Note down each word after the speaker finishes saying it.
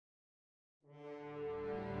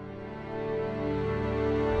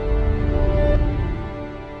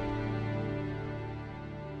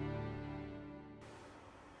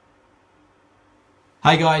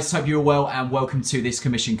Hi guys, hope you're well and welcome to this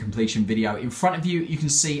commission completion video. In front of you, you can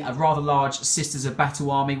see a rather large Sisters of Battle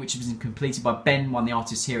army which has been completed by Ben, one of the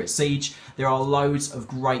artists here at Siege. There are loads of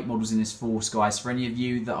great models in this force, guys. For any of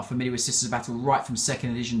you that are familiar with Sisters of Battle right from 2nd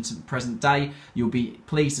edition to the present day, you'll be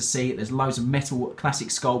pleased to see there's loads of metal classic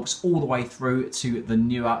sculpts all the way through to the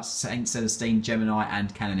newer Saint Celestine, Gemini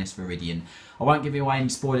and Canoness Veridyan. I won't give you away any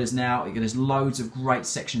spoilers now. There's loads of great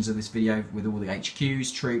sections of this video with all the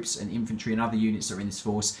HQs, troops and infantry and other units that are in this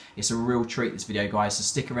force. It's a real treat, this video, guys, so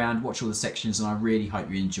stick around, watch all the sections, and I really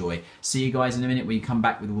hope you enjoy. See you guys in a minute when you come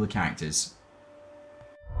back with all the characters.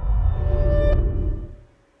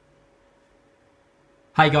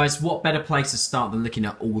 Hey guys, what better place to start than looking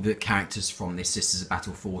at all the characters from this Sisters of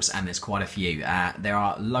Battle force, and there's quite a few. There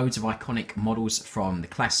are loads of iconic models from the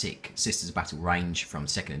classic Sisters of Battle range from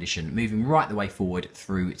 2nd edition, moving right the way forward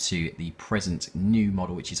through to the present new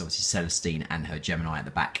model, which is obviously Celestine and her Gemini at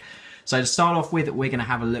the back. So to start off with, we're going to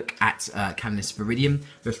have a look at Canoness Veridyan.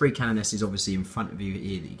 There are three Canonesses obviously in front of you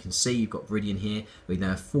here that you can see. You've got Veridyan here with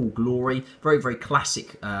her full glory. Very, very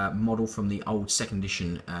classic model from the old 2nd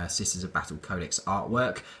edition Sisters of Battle Codex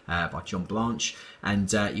artwork by John Blanche.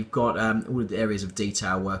 And you've got all of the areas of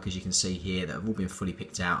detail work, as you can see here, that have all been fully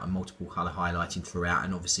picked out and multiple colour highlighting throughout,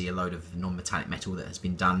 and obviously a load of non-metallic metal that has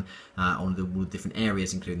been done on all the different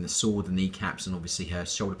areas, including the sword, the kneecaps, and obviously her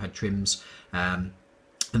shoulder pad trims.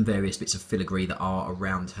 And various bits of filigree that are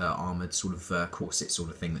around her armoured sort of corset sort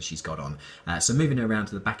of thing that she's got on. So moving her around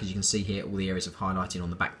to the back, as you can see here, all the areas of highlighting on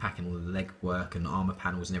the backpack and all the leg work and armour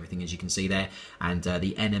panels and everything, as you can see there. And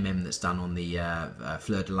the NMM that's done on the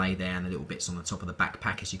fleur de lis there, and the little bits on the top of the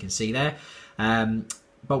backpack, as you can see there.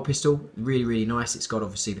 Bolt pistol, really, really nice. It's got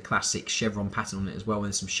obviously the classic chevron pattern on it as well, and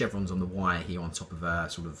there's some chevrons on the wire here on top of a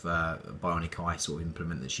sort of bionic eye sort of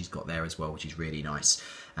implement that she's got there as well, which is really nice.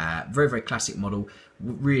 Very, very classic model.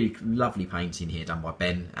 Really lovely painting here done by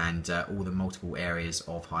Ben, and all the multiple areas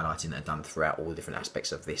of highlighting that are done throughout all the different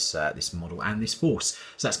aspects of this this model and this force.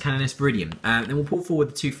 So that's Canoness Veridyan. Then we'll pull forward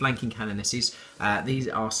the two flanking Canonesses. These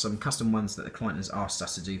are some custom ones that the client has asked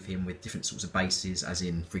us to do for him with different sorts of bases, as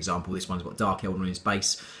in, for example, this one's got Dark Elder on his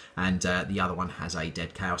base, and the other one has a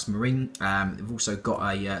Dead Chaos Marine. We've also got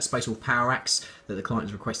a Space Wolf Power Axe that the client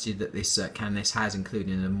has requested that this Canoness has,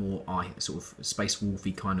 including a more sort of Space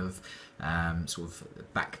Wolfy kind of sort of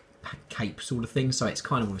back cape sort of thing. So it's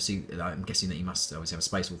kind of obviously, I'm guessing that you must always have a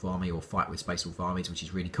Space Wolf army or fight with Space Wolf armies, which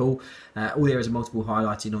is really cool. All the areas of multiple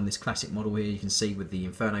highlighting on this classic model here, you can see with the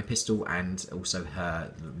Inferno pistol, and also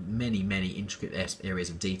her many, many intricate areas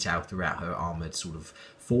of detail throughout her armoured sort of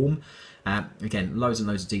form. Again, loads and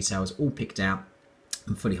loads of details all picked out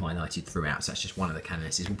and fully highlighted throughout. So that's just one of the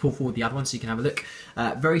Canonesses. We'll pull forward the other one so you can have a look.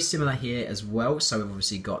 Very similar here as well. So we've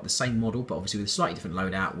obviously got the same model, but obviously with a slightly different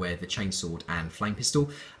loadout, where the chainsword and flame pistol,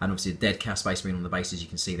 and obviously a Dead Chaos Space Marine on the base, as you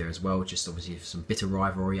can see there as well. Just obviously some bitter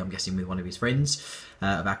rivalry, I'm guessing, with one of his friends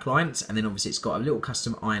of our client. And then obviously it's got a little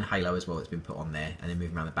custom iron halo as well that's been put on there. And then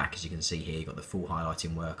moving around the back, as you can see here, you've got the full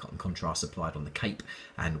highlighting work and contrast applied on the cape,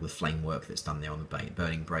 and with flame work that's done there on the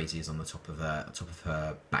burning braziers on the top of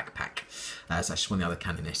her backpack. So that's just one of the other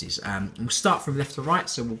Canonesses. We'll start from left to right,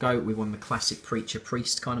 so we'll go with one of the classic preacher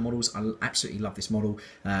priest kind of models. I absolutely love this model.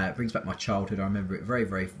 It brings back my childhood. I remember it very,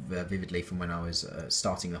 very vividly from when I was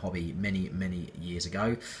starting the hobby many, many years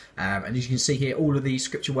ago. And as you can see here, all of the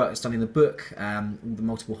scripture work that's done in the book, all the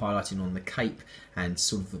multiple highlighting on the cape, and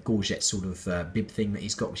sort of the gorget sort of bib thing that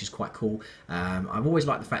he's got, which is quite cool. I've always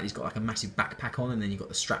liked the fact that he's got like a massive backpack on, and then you've got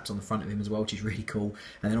the straps on the front of him as well, which is really cool.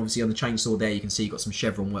 And then obviously on the chainsaw there, you can see you've got some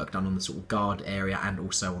chevron work done on the sort of guard area, and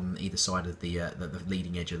also on either side of the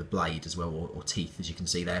leading edge of the blade as well, or teeth, as you can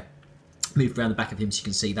see there. Moved around the back of him so you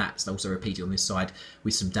can see that's also repeated on this side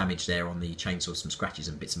with some damage there on the chainsaw, some scratches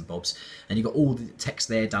and bits and bobs. And you've got all the text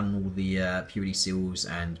there done, all the purity seals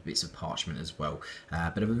and bits of parchment as well.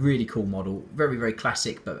 But a really cool model, very, very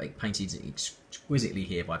classic, but painted exquisitely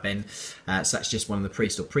here by Ben. So that's just one of the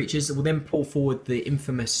priest or preachers. We'll then pull forward the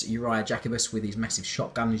infamous Uriah Jacobus with his massive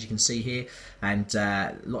shotgun, as you can see here, and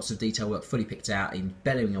lots of detail work fully picked out in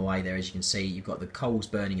bellowing away there. As you can see, you've got the coals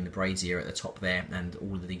burning in the brazier at the top there, and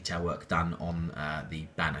all the detail work done on the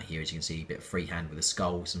banner here. As you can see, a bit of freehand with a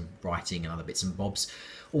skull, some writing and other bits and bobs.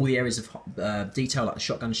 All the areas of detail, like the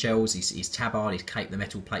shotgun shells, his tabard, his cape, the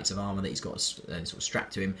metal plates of armour that he's got sort of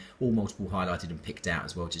strapped to him, all multiple highlighted and picked out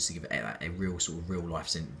as well, just to give it a real sort of real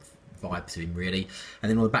life vibe to him, really. And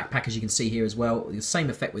then on the backpack, as you can see here as well, the same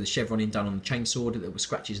effect with the chevroning done on the chainsword. There were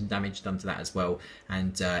scratches and damage done to that as well,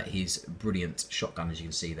 and his brilliant shotgun, as you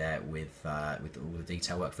can see there, with all the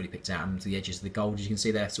detail work fully picked out, and the edges of the gold, as you can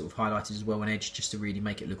see there, sort of highlighted as well, an edge, just to really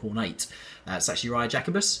make it look ornate. So that's Uriah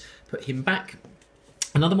Jacobus. Put him back.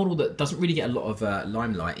 Another model that doesn't really get a lot of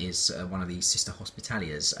limelight is one of the Sister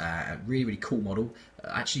Hospitaliers. Really, really cool model.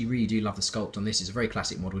 I actually really do love the sculpt on this. It's a very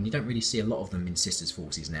classic model, and you don't really see a lot of them in Sisters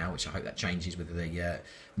forces now, which I hope that changes with the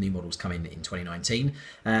new models coming in 2019.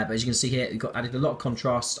 But as you can see here, we've got added a lot of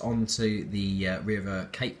contrast onto the rear of a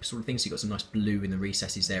cape sort of thing, so you've got some nice blue in the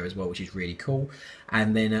recesses there as well, which is really cool.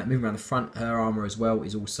 And then moving around the front, her armour as well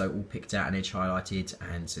is also all picked out and edge highlighted,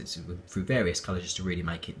 and so it's through various colours just to really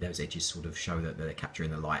make it, those edges sort of show that they're capturing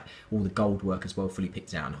the light. All the gold work as well, fully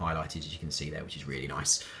picked out and highlighted, as you can see there, which is really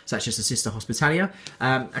nice. So that's just a Sister Hospitalia.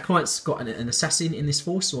 Our client's got an assassin in this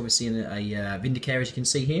force, so obviously a Vindicator, as you can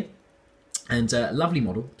see here. And lovely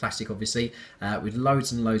model, plastic obviously, with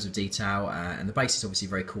loads and loads of detail, and the base is obviously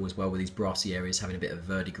very cool as well, with these brassy areas having a bit of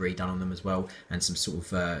verdigris done on them as well, and some sort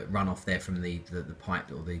of runoff there from the pipe,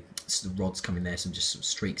 or the rods coming there, some just sort of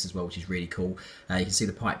streaks as well, which is really cool. You can see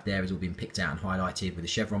the pipe there has all been picked out and highlighted with a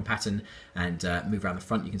chevron pattern, and move around the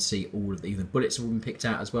front, you can see all of even the bullets have all been picked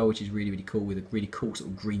out as well, which is really, really cool, with a really cool sort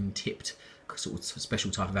of green tipped sort of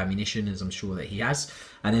special type of ammunition, as I'm sure that he has.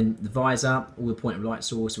 And then the visor, all the point of light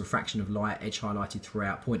source, refraction of light, edge highlighted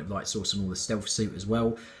throughout, point of light source on all the stealth suit as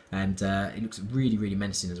well. And it looks really, really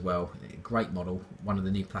menacing as well. Great model, one of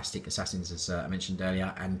the new plastic assassins, as I mentioned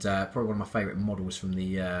earlier, and probably one of my favourite models from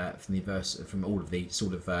the Aversa, from all of the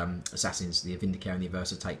sort of assassins. The Vindicator and the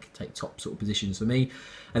Aversa take top sort of positions for me.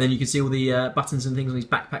 And then you can see all the buttons and things on his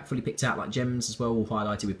backpack fully picked out like gems as well, all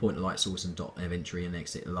highlighted with point of light source and dot of entry and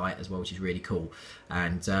exit light as well, which is really cool.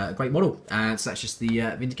 And a great model. So that's just the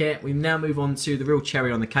Vindicator. We now move on to the real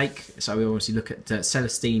cherry on the cake. So we obviously look at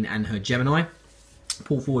Celestine and her Gemini.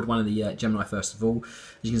 Pull forward one of the Gemini first of all.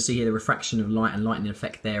 As you can see here, the refraction of light and lightning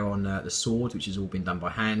effect there on the sword, which has all been done by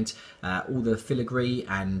hand. All the filigree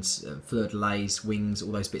and fleur-de-lis, wings,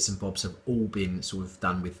 all those bits and bobs have all been sort of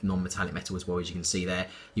done with non-metallic metal as well, as you can see there.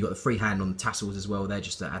 You've got the freehand on the tassels as well there,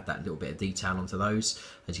 just to add that little bit of detail onto those.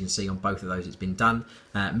 As you can see on both of those, it's been done.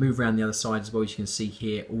 Move around the other side as well, as you can see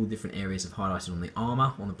here, all different areas have highlighted on the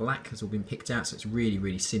armour, on the black, has all been picked out, so it's really,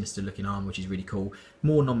 really sinister looking armour, which is really cool.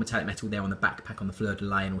 More non-metallic metal there on the backpack, on the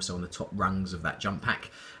fleur-de-lis, and also on the top rungs of that jump pack.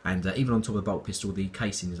 And even on top of the bolt pistol, the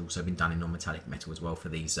casing has also been done in non-metallic metal as well for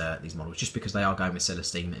these models, just because they are going with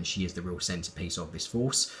Celestine, and she is the real centrepiece of this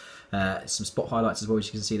force. Some spot highlights as well, as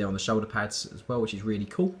you can see there on the shoulder pads as well, which is really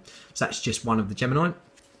cool. So that's just one of the Gemini.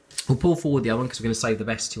 We'll pull forward the other one because we're going to save the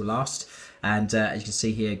best till last. And as you can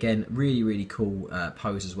see here, again, really, really cool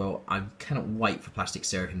pose as well. I cannot wait for Plastic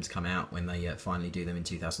Seraphim to come out when they finally do them in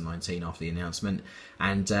 2019 after the announcement.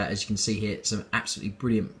 And as you can see here, some absolutely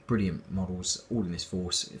brilliant, brilliant models all in this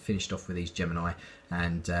force. Finished off with these Gemini.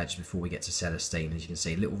 And just before we get to Celestine, as you can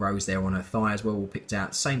see, little rose there on her thigh as well, all picked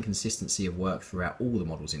out. Same consistency of work throughout all the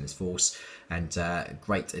models in this force. And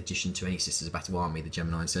great addition to any Sisters of Battle army, the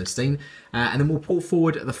Gemini and Celestine. And then we'll pull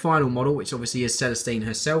forward the final model, which obviously is Celestine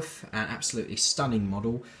herself. An absolutely stunning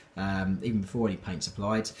model, even before any paint's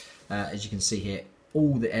applied. As you can see here,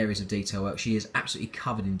 all the areas of detail work. She is absolutely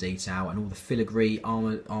covered in detail, and all the filigree,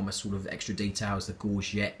 armour sort of extra details, the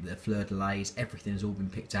gorget, the fleur-de-lis, everything has all been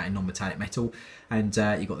picked out in non-metallic metal. And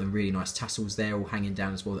you've got the really nice tassels there, all hanging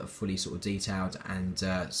down as well, that are fully sort of detailed, and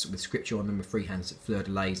with scripture on them, with freehand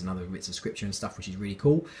fleur-de-lis and other bits of scripture and stuff, which is really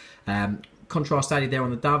cool. Contrast added there on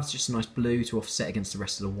the doves, just a nice blue to offset against the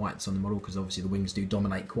rest of the whites on the model, because obviously the wings do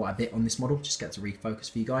dominate quite a bit on this model. Just get to refocus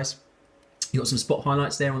for you guys. You've got some spot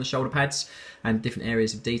highlights there on the shoulder pads and different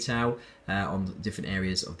areas of detail on different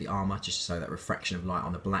areas of the armour, just to show that refraction of light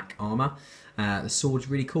on the black armour. The sword's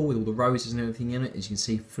really cool with all the roses and everything in it. As you can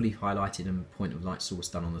see, fully highlighted and point of light source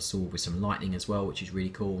done on the sword with some lightning as well, which is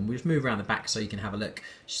really cool. And we'll just move around the back so you can have a look.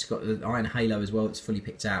 She's got the iron halo as well. It's fully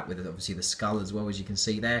picked out with obviously the skull as well, as you can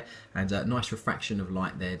see there. And a nice refraction of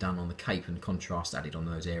light there done on the cape, and contrast added on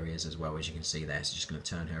those areas as well, as you can see there. So just going to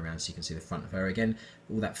turn her around so you can see the front of her again.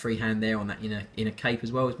 All that freehand there on that inner cape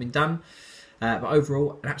as well has been done. But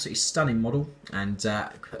overall, an absolutely stunning model, and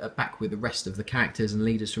back with the rest of the characters and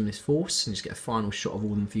leaders from this force, and just get a final shot of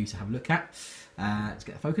all of them for you to have a look at. Let's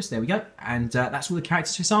get the focus, there we go. And that's all the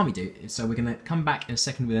characters for this army do. So we're going to come back in a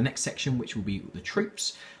second with the next section, which will be the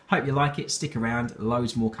troops. Hope you like it, stick around,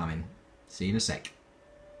 loads more coming. See you in a sec.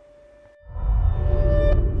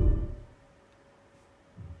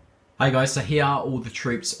 Hi guys, so here are all the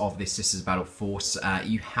troops of this Sisters Battle force.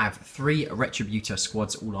 You have 3 Retributor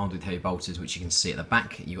squads, all armed with heavy bolters, which you can see at the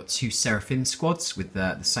back. You've got 2 Seraphim squads with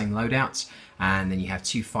the same loadouts, and then you have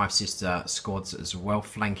 2 5-sister squads as well,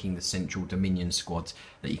 flanking the central Dominion squad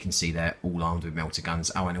that you can see there, all armed with melter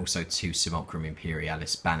guns. Oh, and also 2 Simulacrum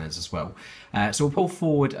Imperialis banners as well. So we'll pull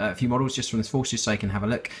forward a few models just from this force, just so you can have a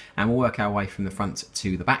look, and we'll work our way from the front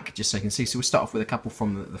to the back, just so you can see. So we'll start off with a couple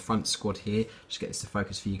from the front squad here, just get this to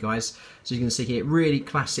focus for you guys. So you can see here, really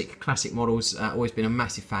classic models. Always been a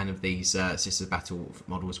massive fan of these Sisters of Battle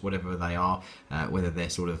models, whatever they are, whether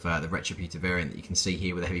they're sort of the Retributor variant that you can see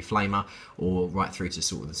here with a heavy flamer, or right through to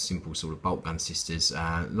sort of the simple sort of bolt gun sisters.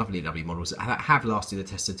 Lovely models that have lasted the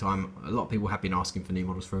test of time. A lot of people have been asking for new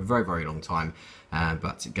models for a very long time,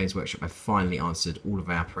 but Games Workshop have finally answered all of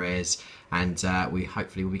our prayers, and we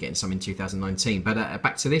hopefully will be getting some in 2019. But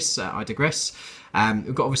back to this, I digress.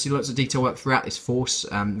 We've got obviously lots of detail work throughout this force,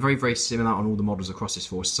 very similar on all the models across this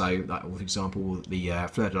force. So, like, for example, the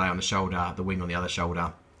fleur de lis on the shoulder, the wing on the other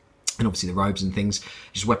shoulder, and obviously the robes and things.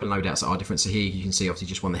 Just weapon loadouts that are different. So here you can see obviously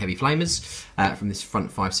just one of the heavy flamers from this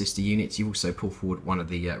front 5 sister units. You also pull forward one of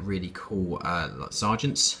the really cool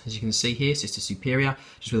sergeants, as you can see here, Sister Superior,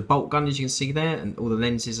 just with a bolt gun, as you can see there, and all the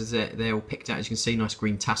lenses they're all picked out, as you can see. Nice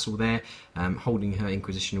green tassel there, holding her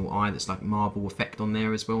Inquisitional eye. That's like marble effect on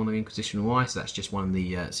there as well on the Inquisitional eye. So that's just one of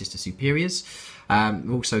the Sister Superiors.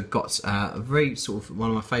 We've also got a very sort of one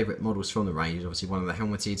of my favourite models from the range, obviously one of the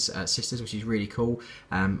helmeted sisters, which is really cool.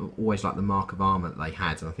 Always like the mark of armour that they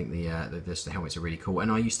had, and I think the helmets are really cool.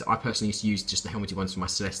 And I personally used to use just the helmeted ones for my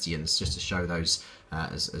Celestians, just to show those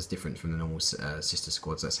as different from the normal sister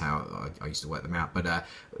squads. That's how I used to work them out. But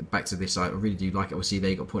back to this, I really do like it. Obviously,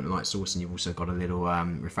 there you've got point of light source, and you've also got a little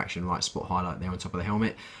refraction light spot highlight there on top of the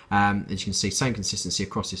helmet. As you can see, same consistency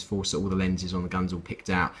across this force. So all the lenses on the guns all picked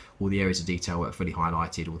out, all the areas of detail were fully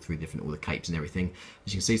highlighted, all through all the capes and everything.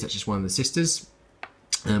 As you can see, that's just one of the sisters.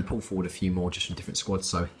 And pull forward a few more just from different squads.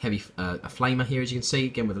 So heavy a flamer here, as you can see,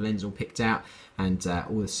 again with the lens all picked out, and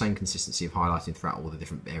all the same consistency of highlighting throughout all the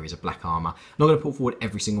different areas of black armour. I'm not going to pull forward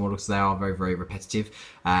every single model because they are very repetitive,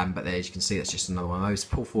 but there, as you can see, that's just another one of those.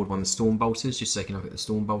 Pull forward one of the Storm Bolters, just so you can look at the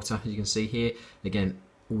Storm Bolter, as you can see here. Again,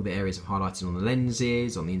 all the areas of highlighting on the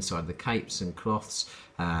lenses, on the inside of the capes and cloths,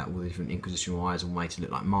 all the different Inquisitional eyes all made to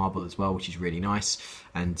look like marble as well, which is really nice.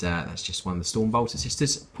 And that's just one of the Storm Bolter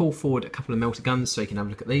sisters. Pull forward a couple of melter guns so you can have a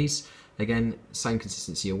look at these. Again, same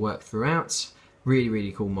consistency of work throughout.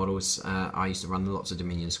 Really cool models. I used to run lots of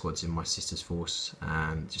Dominion squads in my sister's force.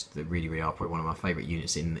 Just they really are probably one of my favourite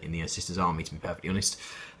units in the sister's army, to be perfectly honest.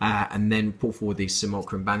 And then pull forward these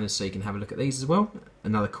Simulacrum banners so you can have a look at these as well.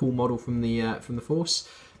 Another cool model from the force.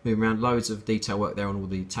 Moving around, loads of detail work there on all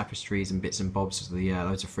the tapestries and bits and bobs.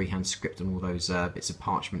 Loads of freehand script on all those bits of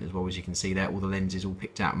parchment as well, as you can see there. All the lenses all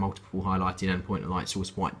picked out, multiple highlighting and point of light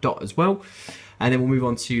source white dot as well. And then we'll move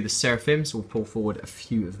on to the Seraphim. So we'll pull forward a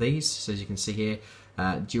few of these. So as you can see here,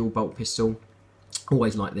 dual bolt pistol.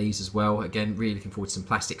 Always like these as well. Again, really looking forward to some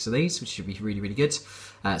plastics of these, which should be really good. So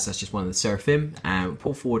that's just one of the Seraphim. We'll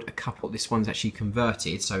pull forward a couple. This one's actually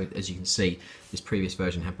converted. So as you can see, this previous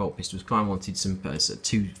version had bolt pistols. Client wanted some 2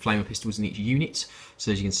 flamer pistols in each unit.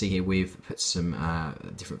 So as you can see here, we've put some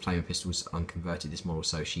different flamer pistols on, converted this model,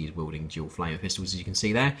 so she is wielding dual flamer pistols, as you can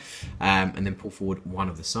see there. And then pull forward one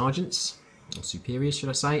of the sergeants. Or superiors, should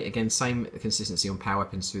I say. Again, same consistency on power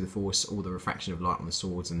weapons through the force, all the refraction of light on the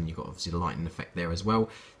swords, and then you've got obviously the lightning effect there as well.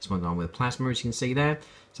 This one's done with a plasma, as you can see there.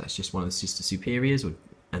 So that's just one of the sister superiors, and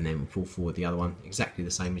then we'll pull forward the other one, exactly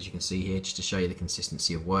the same as you can see here, just to show you the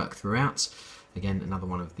consistency of work throughout. Again, another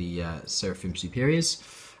one of the Seraphim superiors,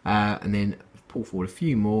 and then pull forward a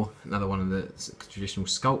few more. Another one of the traditional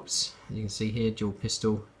sculpts, as you can see here, dual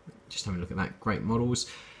pistol. Just having a look at that, great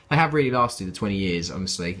models. They have really lasted the 20 years,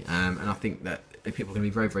 honestly, and I think that people are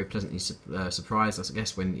going to be very pleasantly surprised, I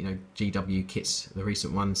guess, when GW kits, the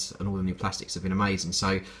recent ones, and all the new plastics have been amazing.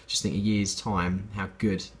 So just think a year's time, how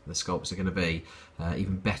good the sculpts are going to be,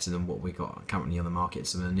 even better than what we've got currently on the market.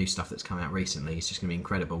 Some of the new stuff that's come out recently is just going to be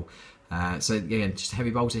incredible. So again, just a heavy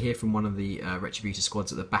bolter here from one of the Retributor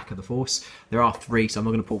squads at the back of the force. There are 3, so I'm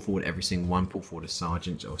not going to pull forward every single one. Pull forward a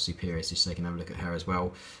sergeant or superior, just so you can have a look at her as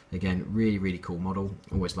well. Again, really cool model.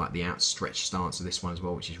 Always like the outstretched stance of this one as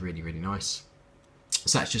well, which is really nice.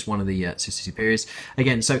 So that's just one of the Sister Superiors.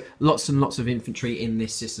 Again, so lots and lots of infantry in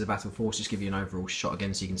this Sisters of Battle force. Just give you an overall shot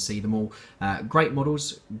again so you can see them all. Great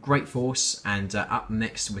models, great force, and up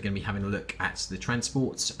next we're going to be having a look at the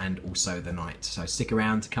transports and also the knight. So stick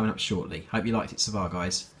around, coming up shortly. Hope you liked it so far,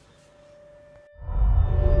 guys.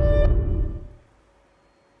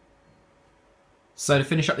 So to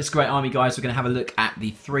finish up this great army, guys, we're going to have a look at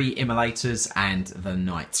the 3 Immolators and the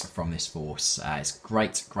Knight from this force. It's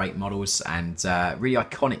great models and really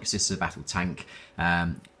iconic Sisters of Battle tank.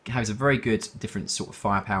 Has a very good different sort of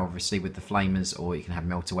firepower, obviously, with the flamers, or you can have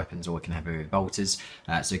melter weapons, or you can have bolters.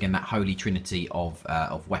 So again, that holy trinity of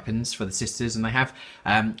weapons for the sisters, and they have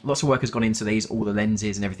lots of work has gone into these, all the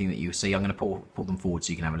lenses and everything that you see. I'm going to pull them forward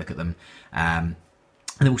so you can have a look at them.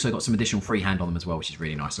 And they've also got some additional freehand on them as well, which is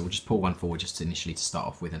really nice. So we'll just pull one forward just initially to start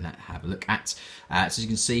off with and have a look at. So as you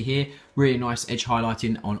can see here, really nice edge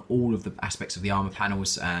highlighting on all of the aspects of the armour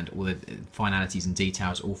panels, and all the finalities and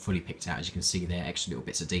details all fully picked out. As you can see there, extra little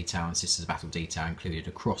bits of detail and Sisters of Battle detail included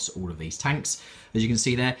across all of these tanks. As you can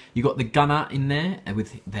see there, you've got the gunner in there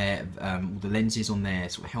with their all the lenses on their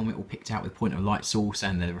sort of helmet all picked out with point of light source,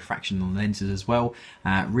 and the refraction on the lenses as well.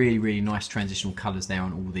 Really nice transitional colours there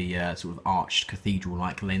on all the sort of arched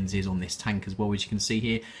cathedral-like lenses on this tank as well, as you can see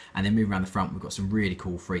here. And then moving around the front, we've got some really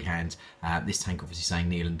cool freehand. This tank obviously saying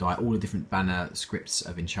kneel and die. All the different banner scripts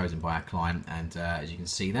have been chosen by our client, and as you can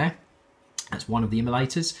see there, that's one of the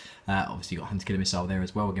Immolators. Obviously you've got Hunter Killer Missile there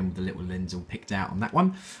as well, again with the little lens all picked out on that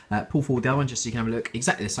one. Pull forward the other one just so you can have a look.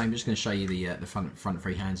 Exactly the same, I'm just going to show you the front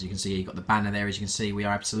free hands. You can see you've got the banner there. As you can see, we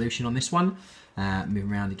are Absolution on this one.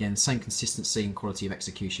 Moving around again, same consistency and quality of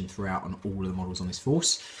execution throughout on all of the models on this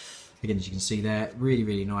force. Again, as you can see there,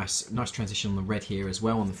 really nice transition on the red here as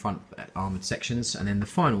well on the front armoured sections. And then the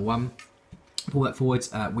final one, pull that forward,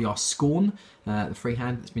 we are Scorn, the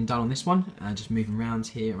freehand that's been done on this one. Just moving around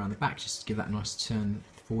here, around the back, just to give that a nice turn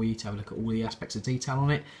for you to have a look at all the aspects of detail on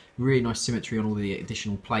it. Really nice symmetry on all the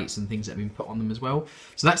additional plates and things that have been put on them as well.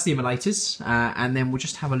 So that's the Immolators, and then we'll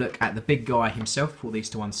just have a look at the big guy himself. Pull these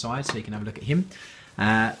to one side so you can have a look at him.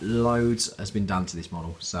 Loads has been done to this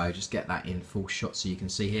model, so just get that in full shot so you can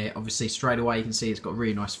see here. Obviously straight away you can see it's got a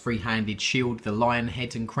really nice free-handed shield, the lion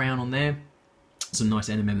head and crown on there. Some nice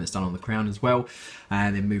NMM that's done on the crown as well.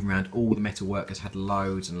 And then moving around, all the metal work has had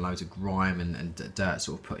loads and loads of grime and dirt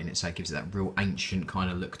sort of put in it, so it gives it that real ancient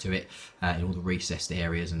kind of look to it, in all the recessed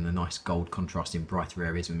areas and the nice gold contrast in brighter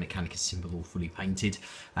areas with Mechanicus symbol all fully painted.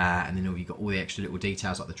 And then you've got all the extra little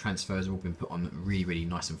details like the transfers have all been put on really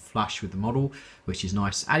nice and flush with the model, which is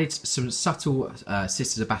nice. Added some subtle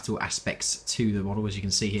Sisters of Battle aspects to the model, as you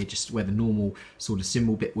can see here, just where the normal sort of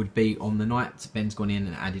symbol bit would be on the Knight. Ben's gone in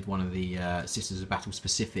and added one of the Sisters of Battle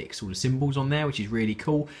specific sort of symbols on there, which is really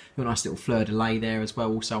cool. Got a nice little fleur de lis there as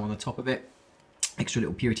well, also on the top of it. Extra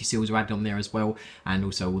little purity seals are added on there as well, and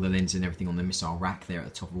also all the lenses and everything on the missile rack there at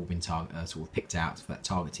the top have all been sort of picked out for that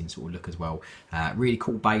targeting sort of look as well. Really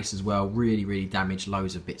cool base as well, really damaged,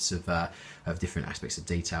 loads of bits of different aspects of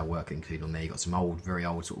detail work included on there. You've got some very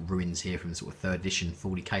old sort of ruins here from the sort of 3rd edition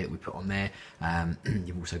 40k that we put on there.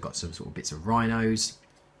 You've also got some sort of bits of rhinos,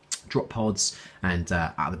 drop pods, and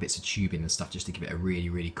other bits of tubing and stuff, just to give it a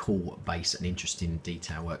really cool base and interesting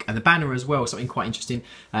detail work. And the banner as well, something quite interesting.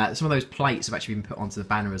 Some of those plates have actually been put onto the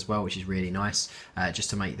banner as well, which is really nice,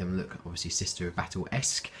 just to make them look obviously Sister of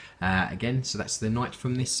Battle-esque again. So that's the Knight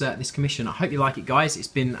from this commission. I hope you like it, guys. It's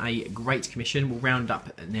been a great commission. We'll round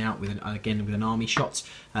up now with an army shot.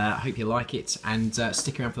 I hope you like it, and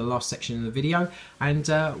stick around for the last section of the video, and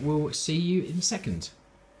we'll see you in a second.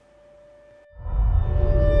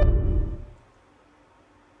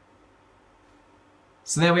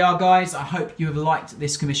 So there we are, guys. I hope you have liked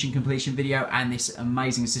this commission completion video and this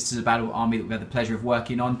amazing Sisters of Battle army that we've had the pleasure of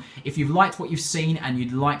working on. If you've liked what you've seen and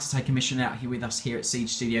you'd like to take a mission out here with us here at Siege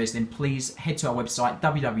Studios, then please head to our website,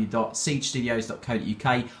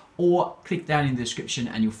 www.siegestudios.co.uk, or click down in the description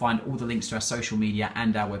and you'll find all the links to our social media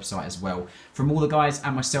and our website as well. From all the guys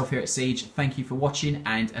and myself here at Siege, thank you for watching,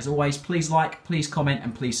 and as always, please like, please comment,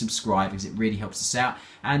 and please subscribe, because it really helps us out.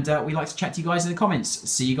 And we like to chat to you guys in the comments.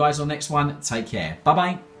 See you guys on the next one. Take care. Bye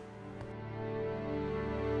bye.